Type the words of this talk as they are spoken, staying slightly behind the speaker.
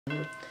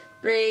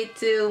3,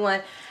 2,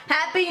 1.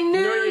 Happy New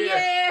Year!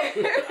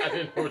 I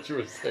didn't know what you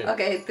were saying.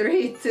 Okay,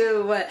 3,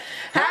 2, 1.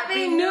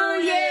 Happy New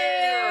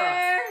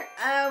Year!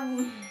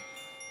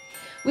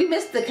 We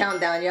missed the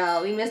countdown,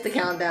 y'all. We missed the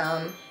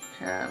countdown.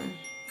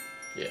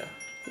 Yeah.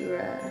 We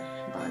were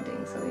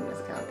bonding, so we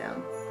missed the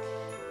countdown.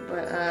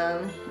 But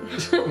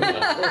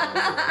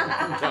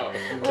No.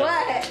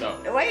 What?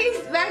 No. Why are you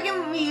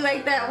smacking me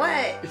like that?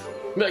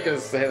 What? Not gonna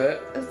say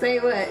that. Say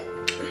what?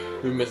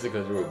 We missed it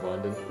because we were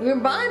bonding. We're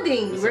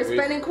bonding. We're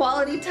spending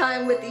quality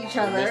time with each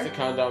other. We missed the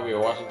countdown. We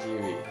were watching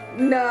TV.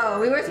 No,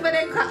 we were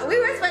spending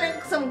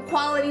some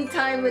quality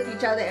time with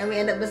each other, and we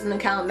ended up missing the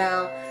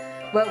countdown.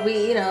 But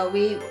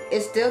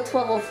it's still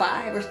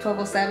 12:05 or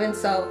 12:07,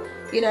 so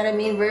you know what I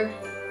mean.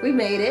 We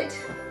made it.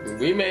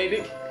 We made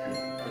it.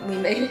 We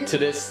made it to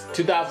this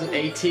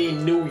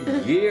 2018 New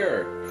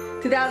Year.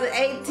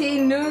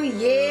 2018 New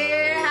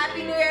Year.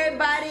 Happy New Year,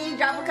 everybody.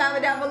 Drop a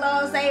comment down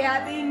below. Say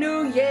Happy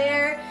New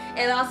Year.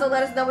 And also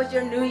let us know what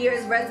your New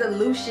Year's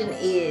resolution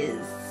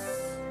is.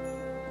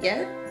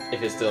 Yeah?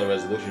 If it's still a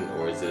resolution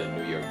or is it a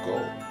New Year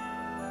goal?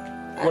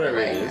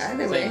 Whatever it is.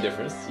 Same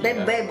difference.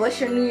 Babe, what's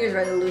your New Year's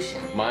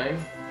resolution? Mine?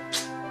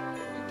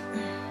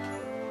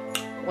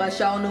 What's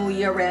your New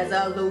Year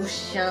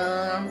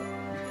resolution?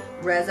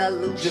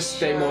 Just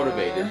stay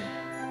motivated.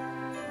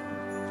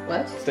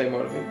 What? Stay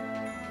motivated.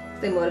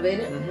 Stay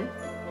motivated?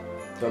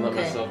 Don't let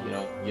myself,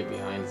 get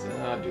behind and say,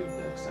 I'll do it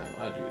next time.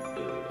 I'll do it.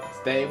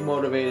 Stay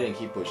motivated and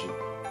keep pushing.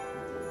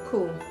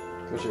 Cool.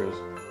 What's yours?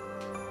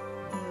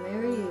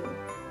 Marry you.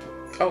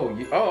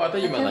 Oh, I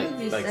thought you meant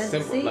like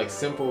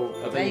simple.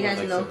 I now you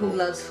guys know who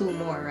loves who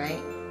more,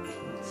 right?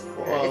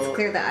 It's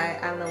clear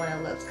that I'm the one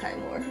that loves Kai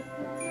more.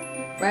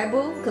 Right,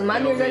 boo? Because my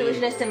New Year's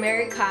resolution is to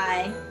marry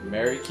Kai.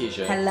 Marry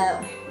Keisha.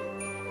 Hello.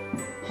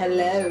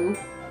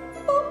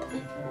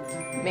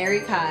 Boop.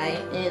 Marry Kai,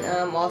 and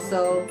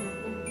also,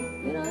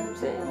 you know what I'm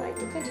saying? Like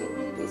to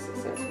continue to be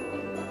successful.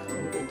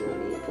 Continue to do what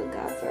you put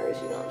God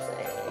first. You know what I'm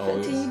saying?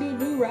 Always. Continue to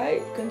do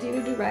right.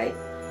 Continue to do right,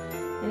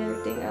 and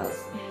everything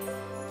else.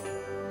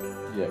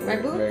 Yeah,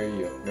 right, boo? Marry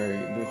you. Marry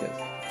Lucas.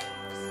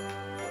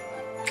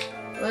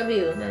 Love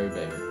you. Marry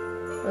baby.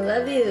 I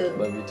love you.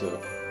 Love you too.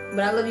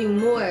 But I love you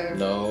more.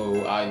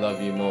 No, I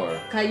love you more.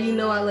 Kai, you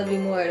know I love you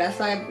more. That's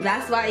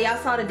why y'all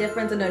saw the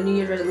difference in the New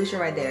Year's resolution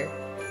right there.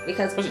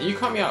 Because you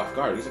caught me off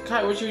guard. You said,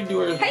 Kai, what you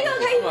doing? How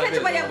you catch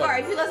somebody off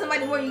guard? If you love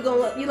somebody more, you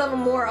love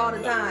them more all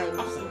the time.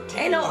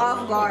 Ain't no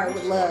off guard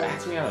with love.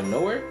 Ask me out of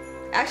nowhere.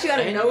 Ask you out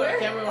of nowhere.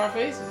 Camera in our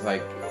faces.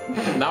 Like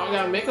now I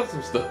gotta make up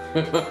some stuff.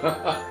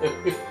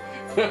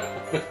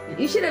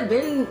 You should have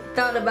been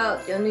thought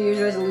about your New Year's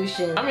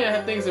resolution. I mean, I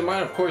had things in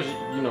mind. Of course,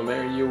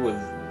 marrying you was.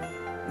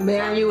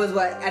 Marrying you was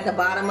what? At the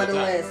bottom of the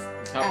list.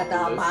 At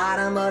the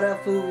bottom of the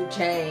food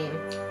chain.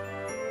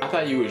 I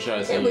thought you were trying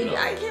to say.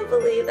 I can't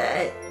believe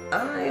that.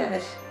 Oh my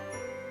gosh.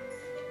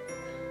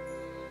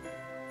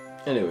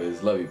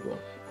 Anyways, love you, bro.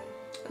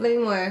 Love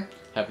you more.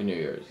 Happy New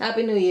Year's.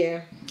 Happy New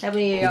Year. Happy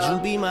New Year, y'all. Would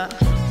you be my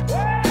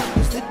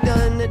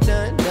done.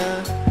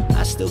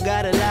 I still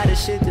got a lot of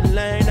shit to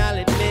learn, I'll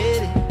admit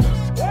it.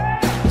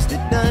 It's the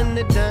done.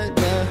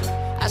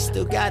 I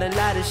still got a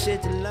lot of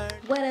shit to learn.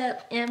 What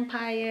up,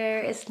 Empire?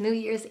 It's New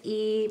Year's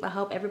Eve. I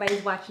hope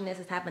everybody's watching this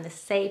is having a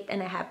safe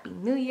and a happy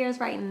New Year's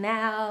right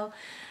now.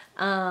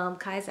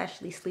 Kai's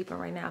actually sleeping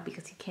right now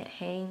because he can't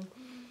hang.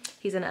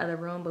 He's in the other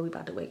room, but we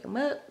about to wake him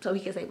up so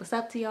he can say what's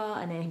up to y'all,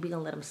 and then we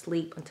gonna let him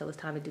sleep until it's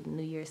time to do the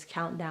New Year's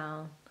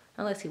countdown.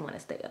 Unless he want to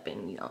stay up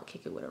and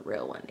kick it with a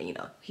real one, then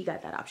he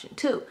got that option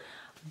too.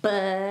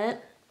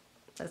 But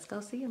let's go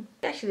see him.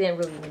 We actually didn't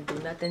really even do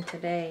nothing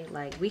today.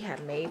 Like we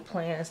had made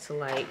plans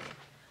to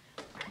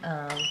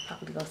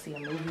probably go see a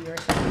movie or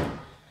something.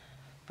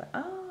 But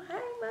oh,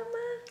 hi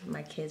mama.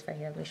 My kids right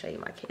here. Let me show you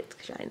my kids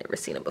because I ain't never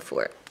seen them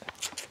before.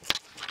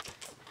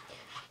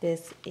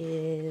 This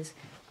is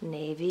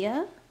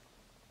Navia.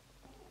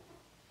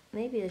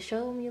 Navia,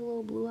 show them your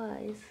little blue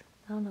eyes.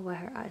 I don't know why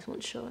her eyes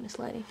won't show in this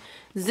lighting.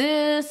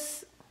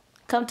 Zeus,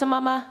 come to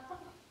mama.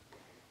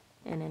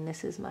 And then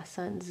this is my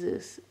son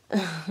Zeus.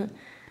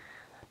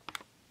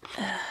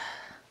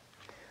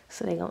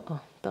 So they go, oh,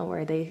 don't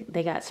worry,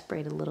 they got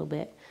sprayed a little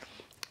bit,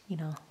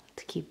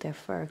 to keep their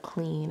fur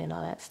clean and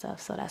all that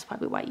stuff. So that's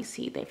probably why you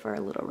see their fur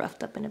a little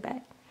roughed up in the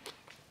back.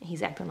 And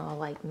he's acting all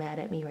like mad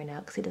at me right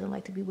now because he doesn't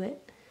like to be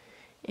wet.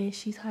 And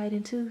she's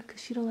hiding too because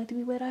she don't like to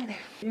be wet either.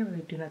 We didn't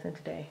really do nothing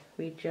today.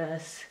 We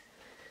just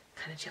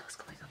kind of jealous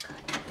going on.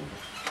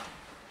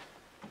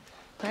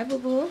 Bye, boo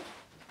boo.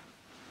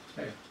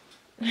 Hey.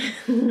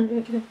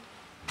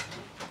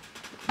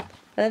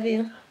 Love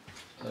you.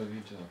 Love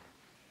you too.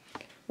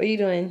 What are you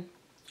doing?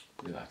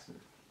 Relaxing.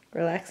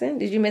 Relaxing?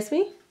 Did you miss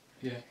me?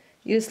 Yeah.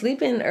 You were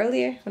sleeping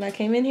earlier when I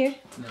came in here?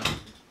 No.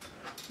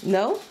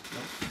 No?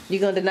 You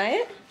gonna deny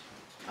it?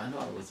 I know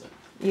I wasn't.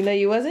 You know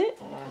you wasn't?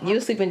 You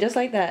was sleeping just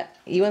like that.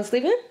 You wasn't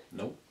sleeping?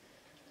 Nope.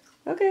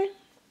 Okay.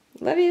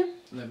 Love you.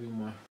 Love you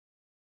more.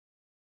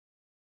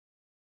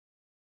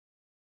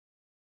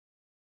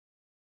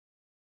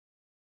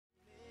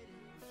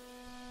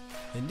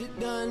 And it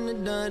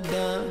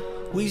done.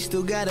 We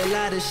still got a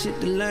lot of shit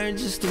to learn,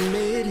 just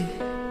admit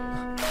it.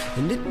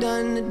 And it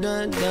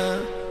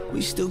done.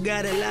 We still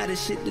got a lot of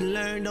shit to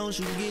learn, don't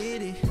you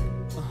get it?